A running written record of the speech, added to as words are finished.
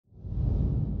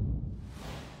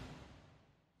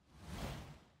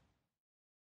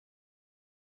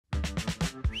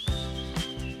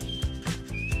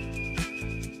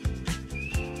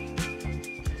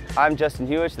I'm Justin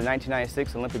Hewitt, the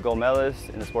 1996 Olympic gold medalist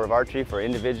in the sport of archery for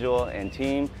individual and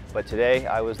team, but today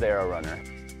I was the arrow runner.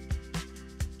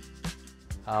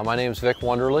 My name is Vic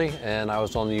Wonderly, and I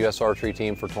was on the U.S. archery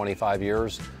team for 25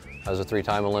 years. I was a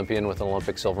three-time Olympian with an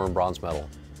Olympic silver and bronze medal.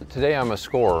 Today I'm a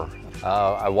scorer.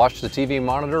 I watch the TV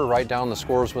monitor, write down the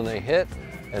scores when they hit,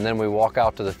 and then we walk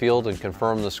out to the field and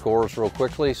confirm the scores real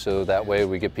quickly, so that way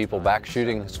we get people back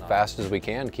shooting as fast as we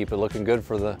can, keep it looking good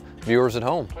for the viewers at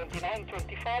home. 29,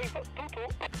 25,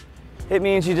 It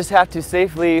means you just have to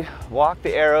safely walk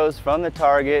the arrows from the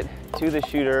target to the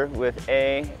shooter with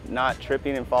A, not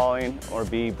tripping and falling, or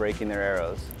B, breaking their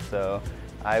arrows. So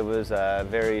I was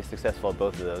very successful at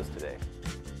both of those today.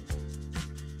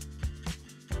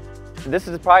 This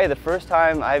is probably the first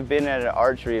time I've been at an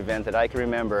archery event that I can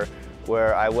remember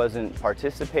where I wasn't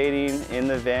participating in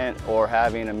the event or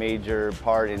having a major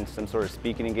part in some sort of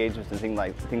speaking engagements and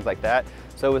things like that.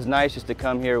 So it was nice just to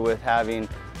come here with having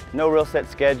no real set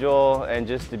schedule and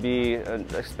just to be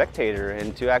a spectator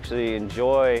and to actually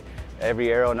enjoy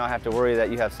every arrow and not have to worry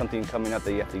that you have something coming up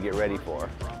that you have to get ready for.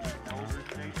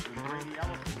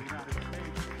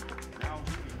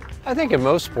 I think in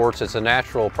most sports it's a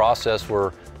natural process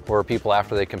where people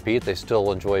after they compete, they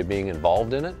still enjoy being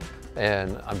involved in it.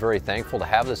 And I'm very thankful to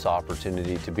have this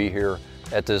opportunity to be here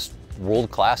at this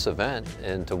world-class event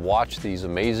and to watch these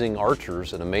amazing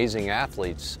archers and amazing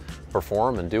athletes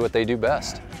perform and do what they do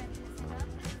best.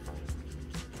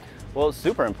 Well, it's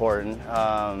super important.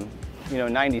 You know,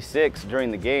 96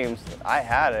 during the games, I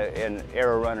had an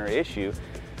arrow runner issue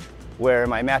where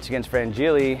my match against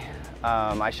Frangilli,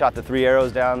 I shot the 3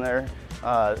 arrows down there,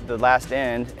 the last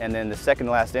end, and then the second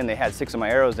to last end, they had 6 of my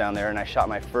arrows down there, and I shot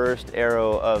my first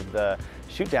arrow of the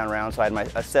shoot down round, so I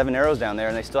had 7 arrows down there,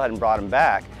 and they still hadn't brought them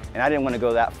back, and I didn't want to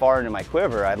go that far into my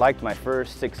quiver. I liked my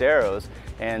first 6 arrows,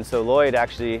 and so Lloyd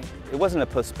actually, it wasn't a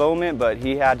postponement, but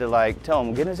he had to tell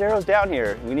him, get his arrows down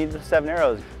here, we need the 7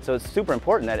 arrows. So it's super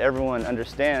important that everyone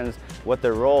understands what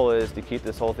their role is to keep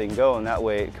this whole thing going. That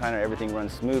way kind of everything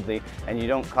runs smoothly and you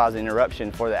don't cause an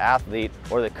interruption for the athlete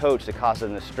or the coach to cause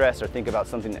them to stress or think about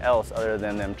something else other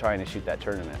than them trying to shoot that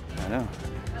tournament. I know.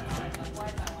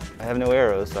 I have no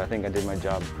arrows, so I think I did my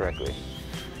job correctly.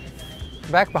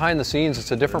 Back behind the scenes,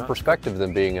 it's a different perspective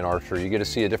than being an archer. You get to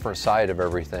see a different side of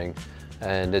everything.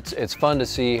 And it's fun to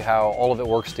see how all of it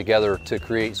works together to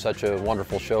create such a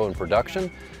wonderful show and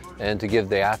production and to give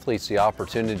the athletes the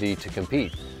opportunity to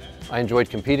compete. I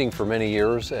enjoyed competing for many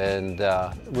years and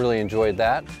really enjoyed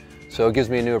that. So it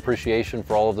gives me a new appreciation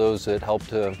for all of those that helped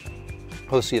to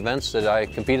host the events that I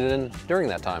competed in during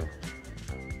that time.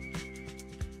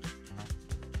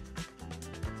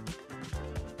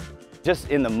 Just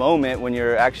in the moment when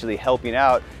you're actually helping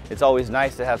out, it's always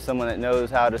nice to have someone that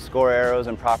knows how to score arrows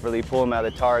and properly pull them out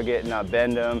of the target and not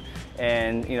bend them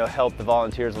and help the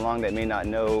volunteers along that may not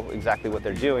know exactly what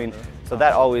they're doing. So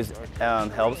that always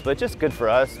helps, but just good for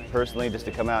us personally just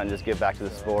to come out and just give back to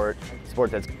the sport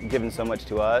that's given so much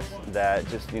to us that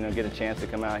just get a chance to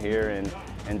come out here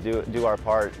and do our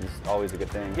part is always a good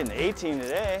thing. Getting the A-team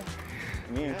today,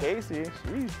 me and Casey,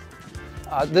 jeez.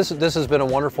 This has been a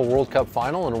wonderful World Cup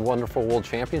final and a wonderful World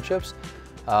Championships.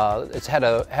 It's had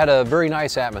a very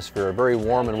nice atmosphere, a very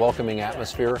warm and welcoming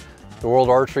atmosphere. The World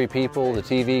Archery people, the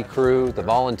TV crew, the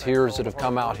volunteers that have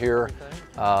come out here,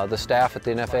 the staff at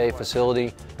the NFA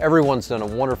facility, everyone's done a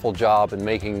wonderful job in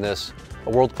making this a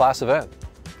world-class event.